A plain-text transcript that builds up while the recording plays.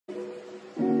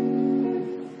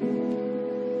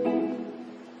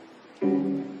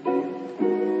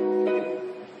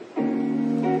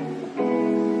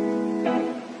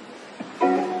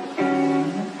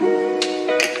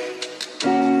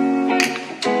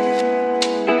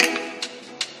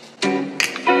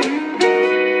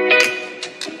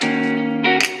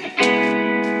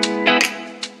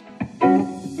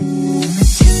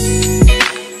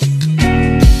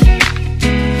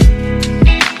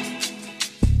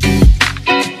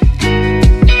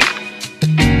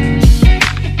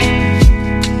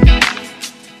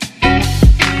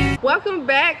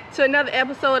to another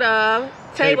episode of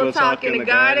Table Talk in the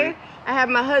Garden. I have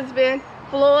my husband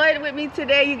Floyd with me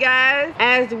today, you guys,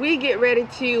 as we get ready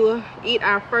to eat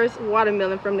our first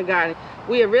watermelon from the garden.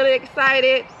 We are really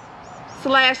excited /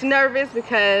 nervous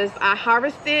because I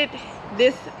harvested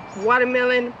this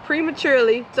watermelon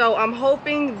prematurely, so I'm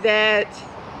hoping that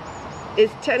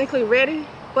it's technically ready,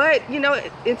 but you know,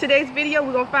 in today's video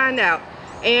we're gonna find out.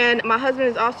 And my husband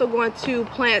is also going to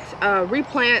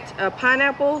replant a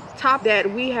pineapple top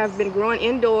that we have been growing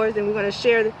indoors, and we're going to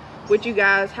share with you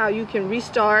guys how you can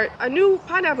restart a new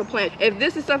pineapple plant. If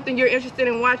this is something you're interested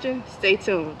in watching, stay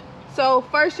tuned. So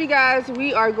first, you guys,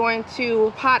 we are going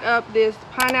to pot up this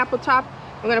pineapple top.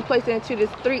 We're going to place it into this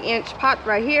 3-inch pot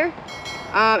right here,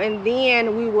 and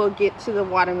then we will get to the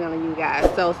watermelon, you guys.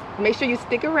 So make sure you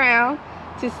stick around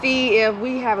to see if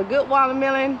we have a good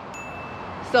watermelon,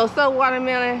 so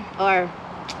watermelon, or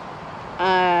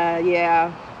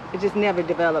yeah, it just never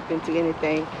developed into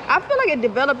anything. I feel like it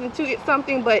developed into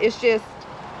something, but it's just,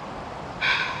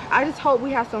 I just hope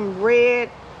we have some red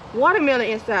watermelon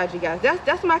inside, you guys.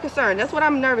 That's my concern. That's what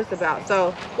I'm nervous about.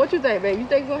 So what you think, babe? You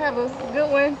think we're gonna have a good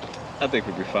one? I think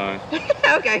we'll be fine.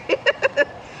 Okay.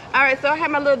 All right, so I have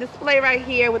my little display right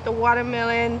here with the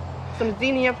watermelon, some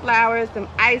zinnia flowers, some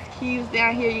ice cubes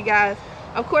down here, you guys.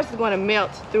 Of course, it's going to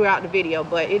melt throughout the video,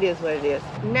 but it is what it is.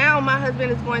 Now my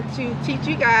husband is going to teach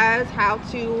you guys how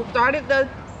to start the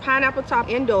pineapple top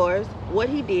indoors, what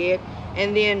he did,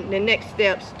 and then the next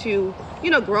steps to, you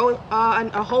know, grow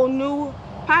a whole new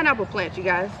pineapple plant, you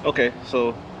guys. Okay,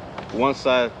 so once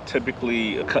I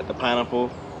typically cut the pineapple,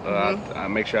 I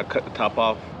make sure I cut the top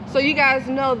off. So you guys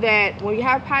know that when you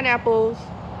have pineapples,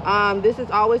 this is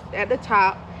always at the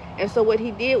top. And so what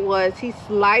he did was he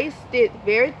sliced it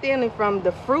very thinly from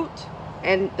the fruit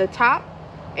and the top,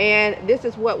 and this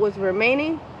is what was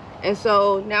remaining. And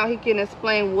so now he can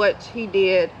explain what he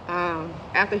did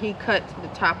after he cut the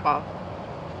top off.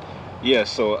 Yeah,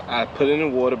 so I put it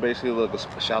in water, basically like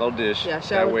a shallow dish. Yeah,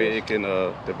 shallow that way dish. It can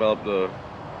develop the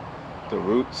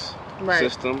roots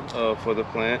system for the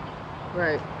plant.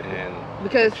 Right. And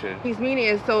because his meaning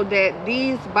is so that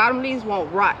these bottom leaves won't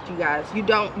rot, you guys. You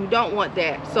don't want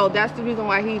that. So that's the reason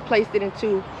why he placed it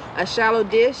into a shallow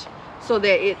dish, so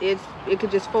that it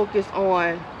could just focus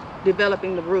on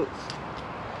developing the roots.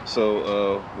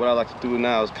 So what I like to do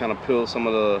now is kind of peel some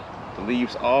of the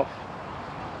leaves off.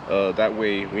 That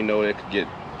way we know it could get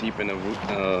deep in the root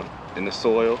in the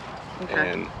soil,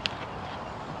 and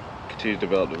continue to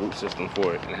develop the root system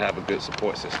for it and have a good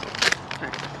support system.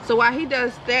 So while he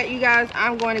does that, you guys,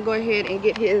 I'm going to go ahead and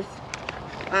get his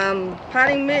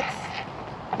potting mix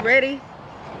ready.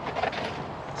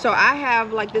 So I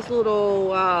have like this little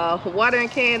watering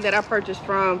can that I purchased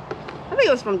from, I think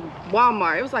it was from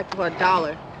Walmart. It was like for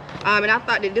 $1. And I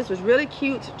thought that this was really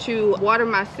cute to water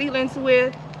my seedlings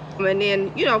with. And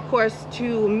then, you know, of course,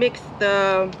 to mix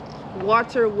the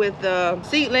water with the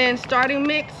seedling starting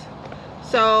mix.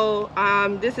 So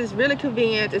this is really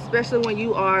convenient, especially when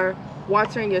you are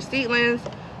watering your seedlings.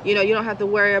 You know, you don't have to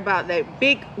worry about that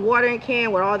big watering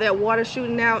can with all that water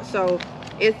shooting out. So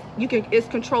it's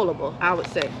controllable, I would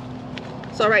say.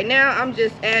 So right now I'm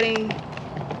just adding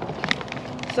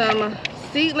some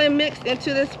seedling mix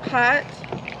into this pot.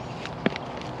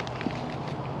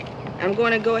 I'm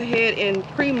going to go ahead and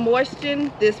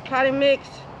pre-moisten this potting mix.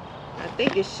 I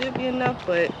think it should be enough,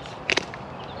 but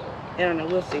I don't know,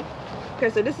 we'll see.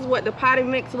 Okay, so this is what the potting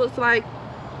mix looks like.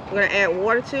 I'm going to add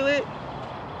water to it,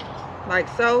 like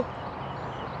so.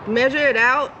 Measure it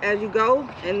out as you go,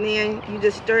 and then you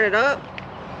just stir it up.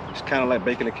 It's kind of like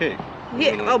baking a cake.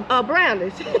 Yeah,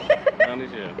 brownies.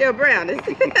 Brownies, yeah. Yeah, brownies.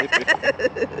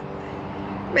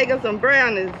 Making some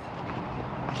brownies.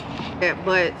 Yeah,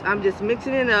 but I'm just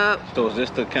mixing it up. So is this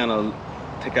to kind of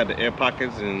take out the air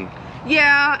pockets and...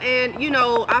 Yeah, and you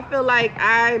know, I feel like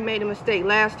I made a mistake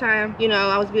last time. You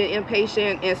know, I was being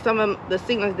impatient, and some of the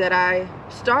seedlings that I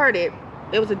started,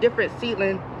 it was a different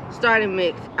seedling starting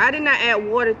mix. I did not add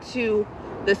water to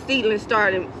the seedling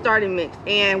starting mix,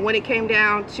 and when it came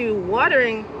down to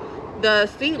watering the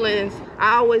seedlings,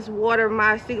 I always water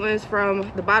my seedlings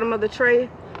from the bottom of the tray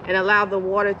and allow the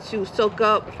water to soak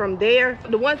up from there.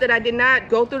 The ones that I did not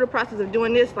go through the process of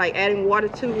doing this, like adding water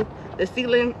to the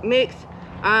seedling mix,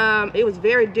 it was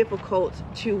very difficult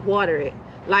to water it,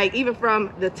 like even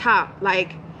from the top.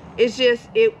 Like it's just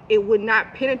it would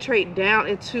not penetrate down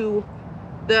into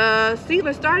the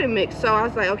seedling starting mix. So I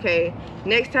was like, okay,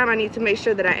 next time I need to make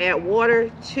sure that I add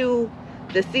water to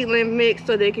the seedling mix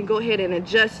so they can go ahead and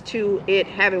adjust to it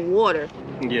having water.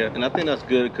 Yeah, and I think that's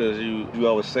good because you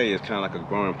always say it's kind of like a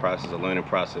growing process, a learning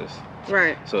process.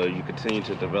 Right. So you continue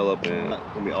to develop, and it's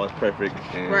not gonna be always perfect.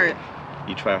 And right.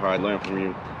 You try hard, learn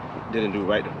from didn't do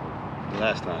right the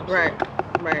last time. So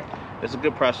Right. It's a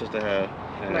good process to have.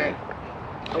 And, Right.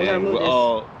 And we're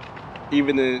all,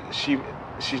 even though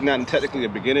she's not technically a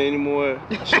beginner anymore,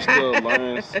 she still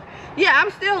learns. Yeah,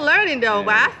 I'm still learning though, and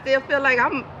but I still feel like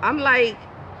I'm like,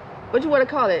 what you want to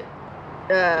call it?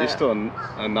 You're still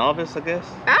a novice, I guess.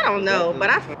 I don't know, but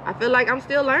I feel like I'm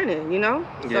still learning, you know.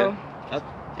 So,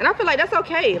 and I feel like that's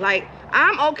okay. Like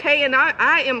I'm okay, and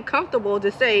I am comfortable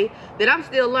to say that I'm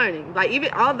still learning. Like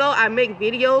even although I make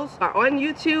videos on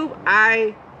YouTube,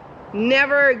 I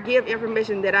never give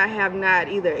information that I have not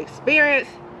either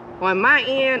experienced on my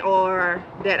end or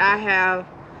that I have,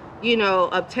 you know,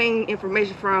 obtained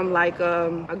information from like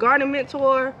a garden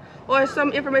mentor or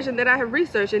some information that I have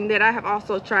researched and that I have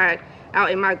also tried out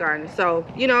in my garden. So,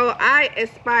 you know, I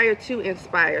aspire to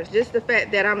inspire. Just the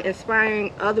fact that I'm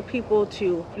inspiring other people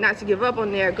to not to give up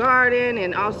on their garden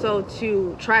and also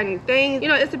to try new things, you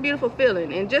know, it's a beautiful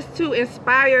feeling. And just to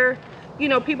inspire, you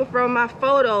know, people from my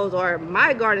photos or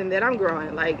my garden that I'm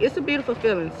growing, like it's a beautiful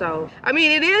feeling. So I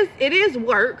mean, it is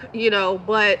work, you know,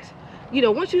 but you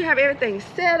know, once you have everything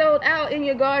settled out in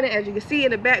your garden, as you can see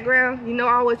in the background, you know,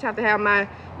 I always have to have my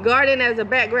garden as a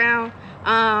background.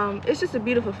 It's just a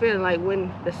beautiful feeling. Like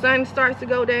when the sun starts to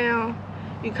go down,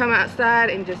 you come outside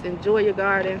and just enjoy your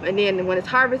garden. And then when it's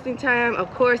harvesting time,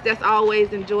 of course, that's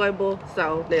always enjoyable.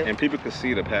 So and people can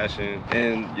see the passion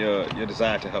and your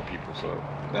desire to help people. So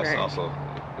that's also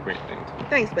a great thing too.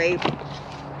 Thanks, babe.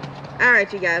 All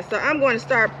right, you guys. So I'm going to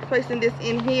start placing this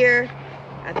in here.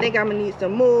 I think I'm gonna need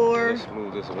some more. Let's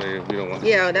move this away. We don't want.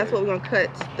 Yeah, that's what we're gonna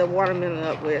cut the watermelon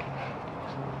up with.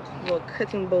 A little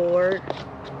cutting board.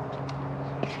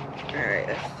 All right,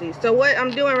 let's see. So what I'm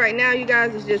doing right now, you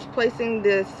guys, is just placing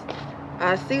this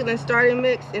seedling starting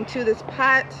mix into this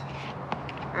pot.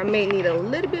 I may need a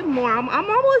little bit more. I'm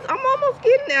almost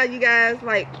getting there, you guys.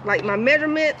 Like my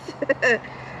measurements.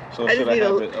 So should I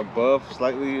have it above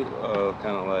slightly,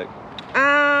 kind of like?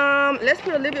 Let's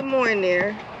put a little bit more in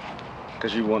there.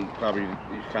 Because you want probably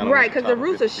kind of right, because the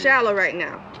roots are shallow right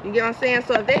now. You get what I'm saying?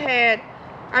 So if they had,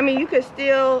 I mean, you could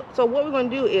still. So what we're gonna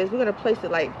do is we're gonna place it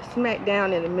like smack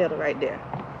down in the middle right there.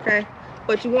 Okay,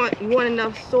 but you want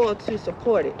enough soil to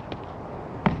support it,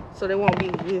 so they won't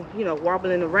be you know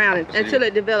wobbling around until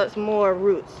it develops more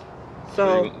roots.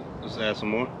 So let's add some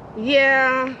more.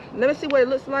 Yeah, let me see what it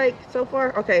looks like so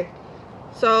far. Okay,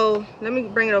 so let me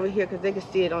bring it over here because they can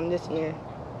see it on this end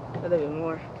a little bit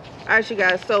more. All right, you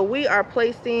guys, so we are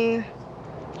placing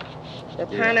the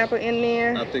pineapple in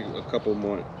there. I think a couple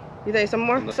more. You think some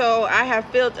more? So I have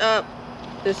filled up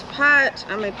this pot.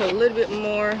 I may put a little bit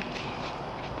more.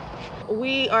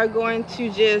 We are going to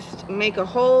just make a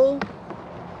hole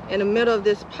in the middle of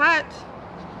this pot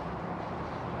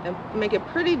and make it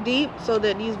pretty deep so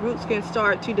that these roots can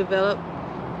start to develop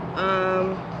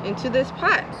into this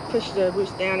pot. Push the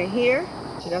roots down in here.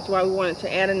 So that's why we wanted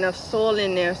to add enough soil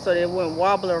in there so that it wouldn't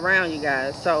wobble around, you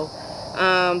guys. So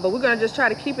but we're gonna just try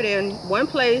to keep it in one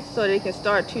place so they can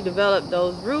start to develop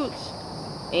those roots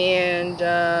and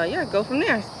yeah, go from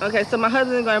there. Okay, so my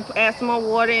husband's gonna add some more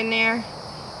water in there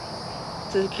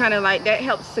to kind of like, that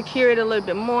helps secure it a little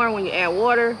bit more when you add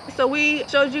water. So we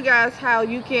showed you guys how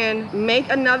you can make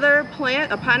another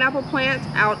plant, a pineapple plant,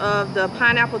 out of the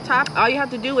pineapple top. All you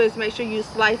have to do is make sure you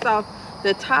slice off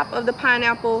the top of the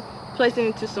pineapple, place it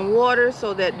into some water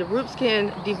so that the roots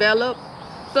can develop.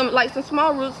 Some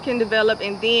small roots can develop,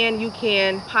 and then you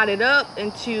can pot it up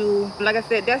into, like I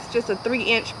said, that's just a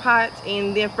 3-inch pot.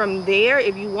 And then from there,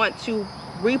 if you want to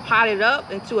repot it up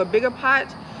into a bigger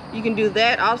pot, you can do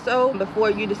that also before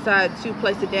you decide to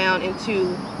place it down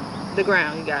into the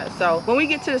ground, you guys. So when we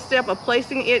get to the step of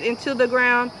placing it into the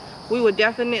ground, we will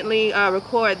definitely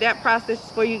record that process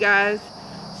for you guys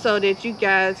so that you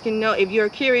guys can know, if you're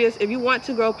curious, if you want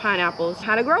to grow pineapples,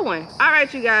 how to grow one. All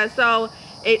right, you guys, so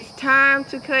it's time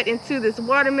to cut into this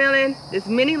watermelon, this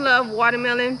mini love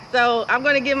watermelon. So I'm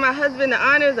gonna give my husband the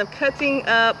honors of cutting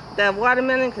up the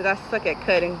watermelon because I suck at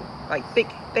cutting like thick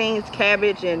things,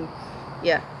 cabbage, and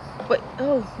yeah. But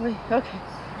oh wait, okay,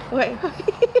 wait.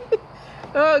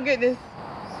 Oh goodness,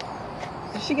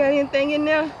 has she got anything in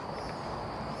there?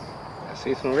 I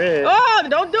see some red. Oh,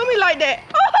 don't do me like that.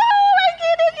 Oh my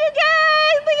goodness, you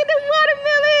guys, look at this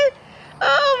watermelon.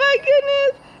 Oh my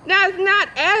goodness. Now it's not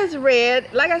as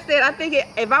red. Like I said, I think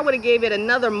if I would have gave it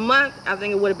another month, I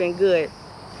think it would have been good.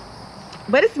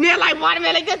 But it smells like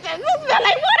watermelon. It smells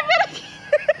like watermelon.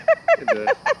 It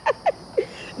does.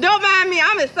 Don't mind me,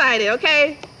 I'm excited,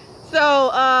 okay?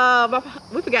 So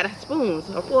we forgot spoons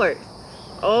or forks.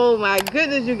 Oh my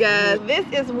goodness, you guys. This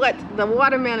is what the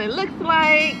watermelon looks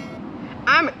like.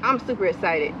 I'm super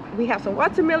excited. We have some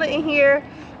watermelon in here.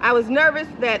 I was nervous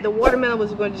that the watermelon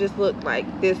was going to just look like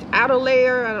this outer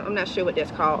layer. I'm not sure what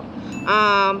that's called.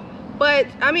 But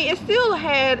I mean, it still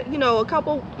had, you know, a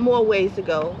couple more ways to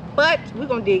go, but we're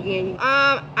gonna dig in.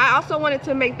 I also wanted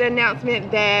to make the announcement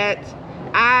that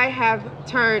I have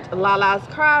turned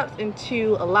Lalascrops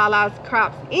into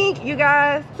Lalascrops Inc., you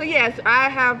guys. So yes, I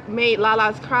have made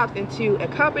Lalascrops into a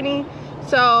company.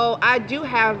 So I do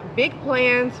have big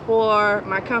plans for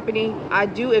my company. I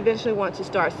do eventually want to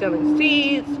start selling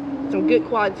seeds, some good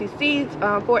quality seeds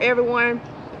for everyone.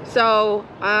 So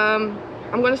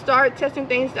I'm going to start testing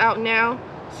things out now,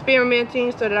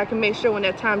 experimenting, so that I can make sure when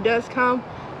that time does come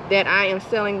that I am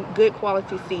selling good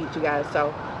quality seeds, you guys.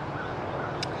 So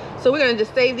we're going to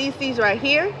just save these seeds right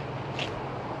here.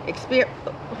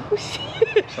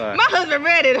 My husband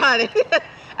read it, honey.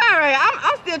 All right,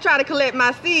 I'm still trying to collect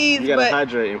my seeds. You got to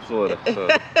hydrate in Florida. So.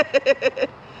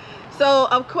 So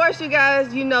of course, you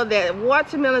guys, you know that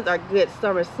watermelons are good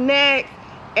summer snacks.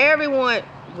 Everyone,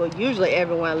 well, usually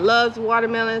everyone loves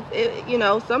watermelons. You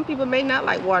know, some people may not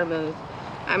like watermelons.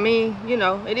 I mean, you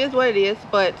know, it is what it is.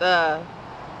 But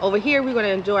over here, we're going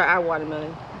to enjoy our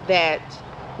watermelon that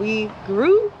we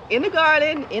grew in the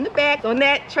garden, in the back, on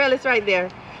that trellis right there.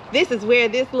 This is where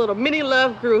this little mini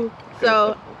love grew.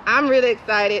 So I'm really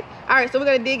excited. All right, so we're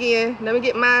going to dig in. Let me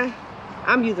get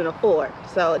I'm using a fork.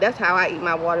 So that's how I eat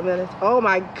my watermelons. Oh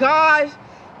my gosh.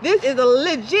 This is a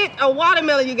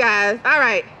watermelon, you guys. All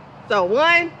right. So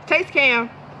one, taste cam.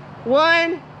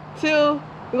 1, 2.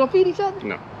 We gonna feed each other?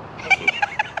 No.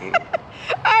 All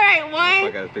right,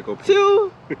 1,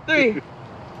 2, 3.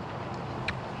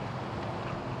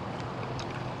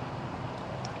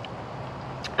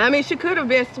 I mean, she could have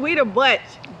been sweeter, but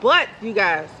you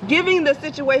guys, given the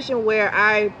situation where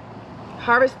I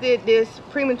harvested this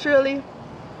prematurely,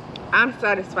 I'm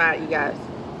satisfied, you guys.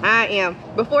 I am.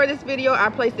 Before this video, I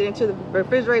placed it into the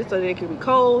refrigerator so that it could be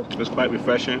cold. It was quite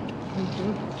refreshing.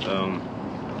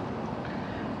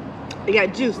 It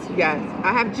got juice, you guys.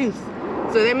 I have juice.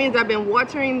 So that means I've been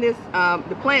watering this,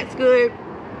 the plant's good.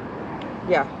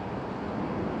 Yeah.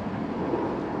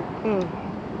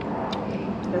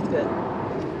 That's good.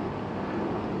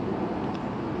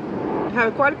 I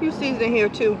have quite a few seeds in here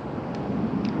too.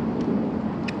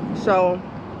 So,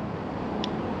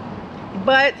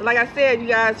 but like I said, you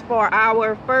guys, for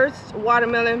our first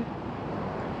watermelon,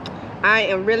 I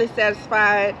am really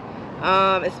satisfied.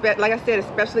 Like I said,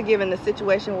 especially given the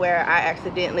situation where I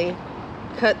accidentally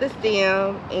cut the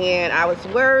stem, and I was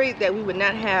worried that we would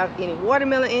not have any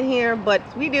watermelon in here, but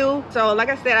we do. So like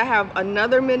I said, I have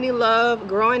another mini love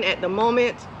growing at the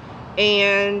moment,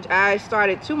 and I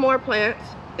started 2 more plants,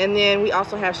 and then we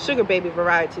also have sugar baby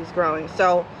varieties growing.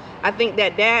 So I think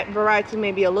that variety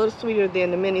may be a little sweeter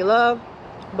than the mini love,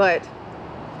 but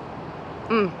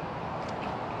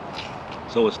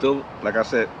So it's still, like I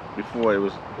said before,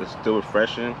 it's still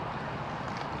refreshing.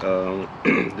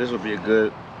 This would be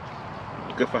good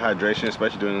for hydration,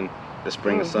 especially during the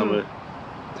spring and summer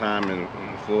time in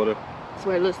Florida. That's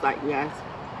what it looks like, you guys.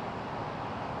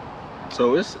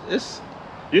 So it's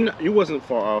you wasn't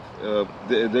far off.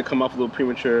 They come off a little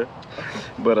premature,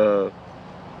 but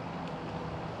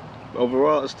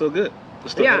overall it's still good.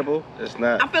 It's still edible. It's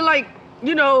not. I feel like,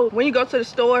 you know, when you go to the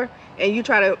store and you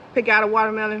try to pick out a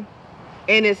watermelon,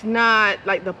 and it's not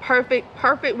like the perfect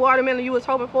watermelon you was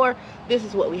hoping for, this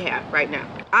is what we have right now.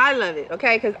 I love it,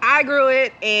 okay, because I grew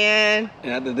it, and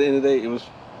at the end of the day, it was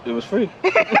free.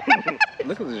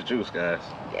 Look at this juice, guys.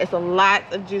 It's a lot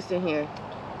of juice in here.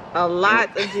 A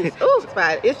lot of juice. Oh, it's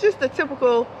fine. It's just the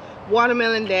typical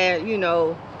watermelon that, you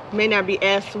know, may not be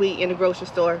as sweet in the grocery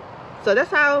store. So that's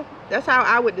how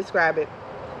I would describe it.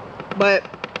 But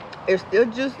it's still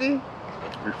juicy,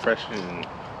 refreshing.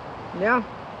 Yeah.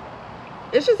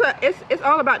 It's just it's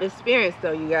all about the experience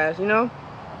though, you guys, you know?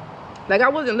 Like, I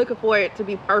wasn't looking for it to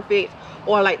be perfect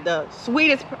or like the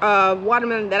sweetest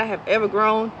watermelon that I have ever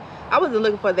grown. I wasn't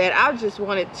looking for that. I just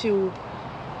wanted to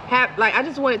have, like, I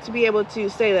just wanted to be able to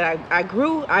say that I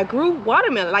grew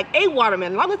watermelon, like a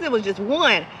watermelon. As long as it was just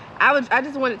one, I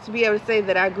just wanted to be able to say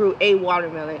that I grew a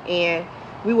watermelon, and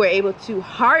we were able to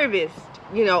harvest,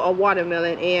 you know, a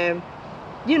watermelon, and,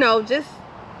 you know, just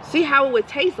see how it would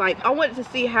taste like. I wanted to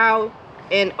see how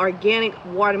an organic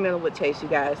watermelon would taste, you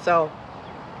guys. So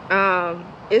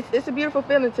it's a beautiful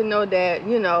feeling to know that,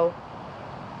 you know,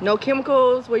 no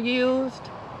chemicals were used.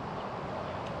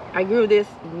 I grew this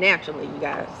naturally, you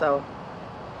guys. So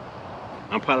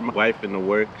I'm proud of my wife and the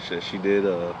work that she did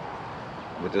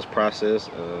with this process.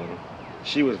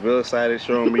 She was real excited,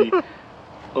 showing me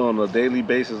on a daily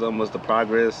basis almost the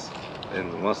progress,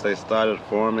 and once they started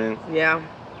forming, yeah,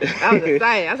 I was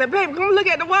excited. I said, babe, come look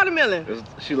at the watermelon.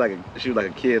 She was like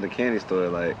a kid in a candy store,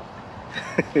 like.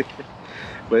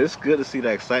 But it's good to see the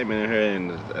excitement in her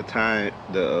and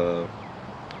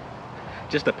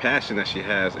just the passion that she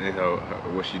has in her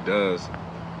what she does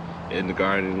in the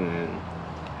garden, and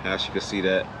how she can see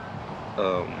that,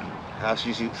 how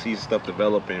she sees stuff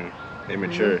developing and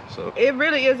mature. So it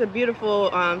really is a beautiful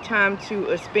time to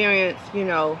experience, you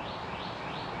know,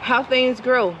 how things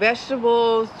grow,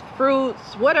 vegetables,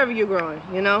 fruits, whatever you're growing,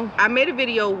 you know. I made a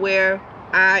video where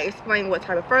I explained what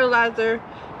type of fertilizer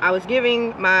I was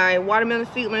giving my watermelon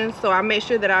seedlings, so I made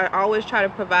sure that I always try to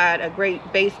provide a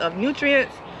great base of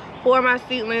nutrients for my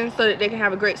seedlings so that they can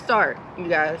have a great start, you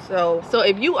guys. So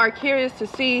if you are curious to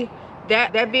see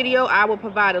that video, I will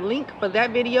provide a link for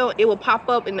that video. It will pop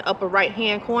up in the upper right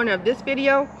hand corner of this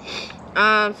video.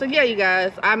 So yeah, you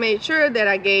guys, I made sure that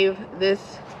I gave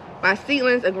my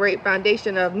seedlings a great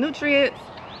foundation of nutrients,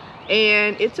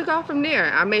 and it took off from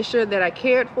there. I made sure that I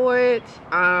cared for it.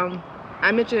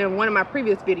 I mentioned in one of my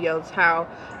previous videos how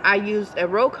I used a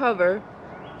row cover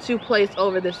to place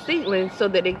over the seedlings so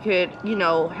that it could, you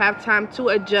know, have time to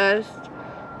adjust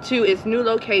to its new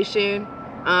location.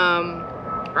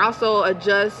 Also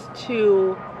adjust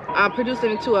to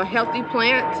producing into a healthy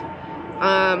plant,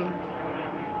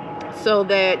 so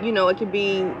that, you know, it can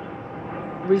be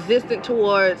resistant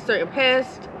towards certain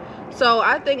pests. So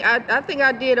I think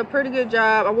I did a pretty good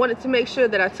job. I wanted to make sure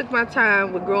that I took my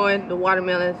time with growing the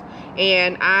watermelons,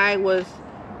 and I was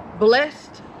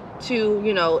blessed to,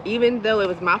 you know, even though it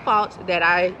was my fault that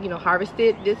I, you know,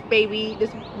 harvested this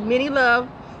mini love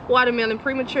watermelon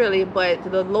prematurely, but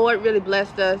the Lord really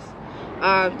blessed us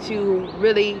to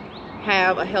really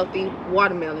have a healthy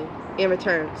watermelon in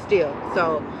return still.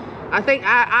 So I think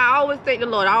I always thank the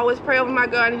Lord. I always pray over my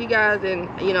garden, you guys, and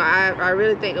you know, I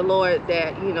really thank the Lord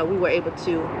that, you know, we were able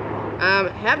to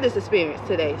have this experience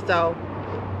today. So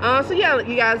so yeah,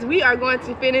 you guys, we are going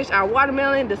to finish our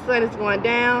watermelon. The sun is going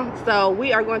down, so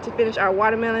we are going to finish our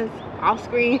watermelons off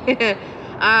screen.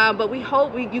 But we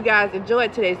hope you guys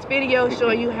enjoyed today's video,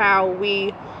 showing you how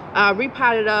we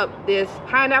repotted up this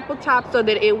pineapple top so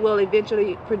that it will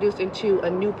eventually produce into a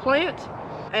new plant,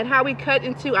 and how we cut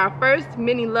into our first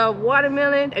mini love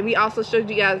watermelon, and we also showed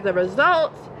you guys the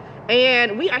results,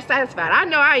 and we are satisfied. I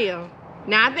know I am.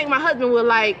 Now I think my husband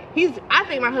will I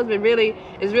think my husband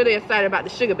is really excited about the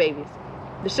sugar babies,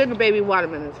 the sugar baby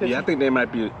watermelons. Yeah, I think they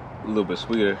might be a little bit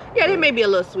sweeter. Yeah, they may be a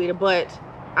little sweeter, but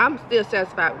I'm still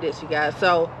satisfied with this, you guys.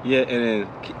 So yeah, and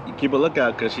then keep a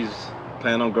lookout because she's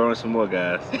planning on growing some more,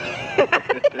 guys.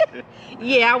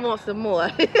 Yeah, I want some more.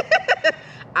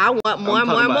 I want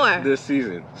more. This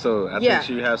season, so I think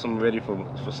she has some ready for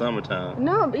summertime.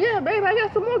 No, yeah, babe, I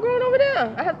got some more growing over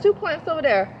there. I have 2 plants over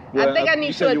there. Well, I think I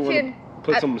need to attend.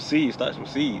 Put some seeds, start some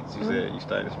seeds. You said you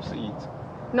started some seeds.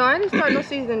 No, I didn't start no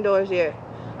seeds indoors yet.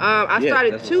 I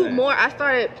started 2 more. I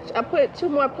put 2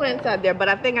 more plants out there, but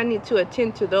I think I need to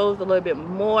attend to those a little bit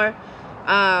more.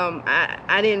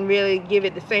 I didn't really give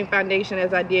it the same foundation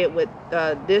as I did with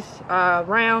this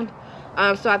round.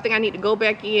 So I think I need to go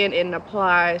back in and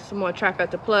apply some more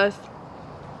Trifecta Plus,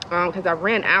 because I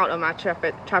ran out of my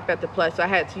Trifecta Plus, so I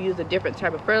had to use a different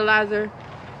type of fertilizer.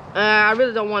 I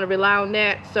really don't want to rely on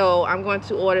that, so I'm going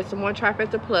to order some more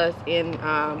Trifecta Plus and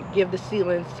give the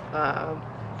seedlings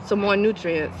some more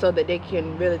nutrients so that they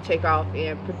can really take off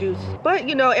and produce. But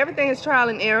you know, everything is trial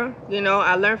and error. You know,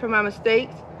 I learned from my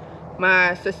mistakes,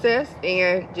 my success,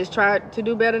 and just try to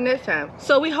do better next time.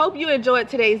 So we hope you enjoyed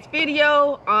today's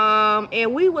video,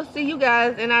 and we will see you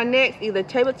guys in our next either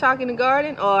Table Talk in the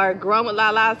Garden or Growing with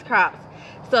Lalascrops.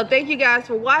 So thank you guys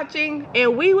for watching,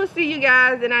 and we will see you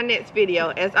guys in our next video.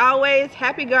 As always,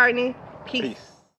 happy gardening. Peace.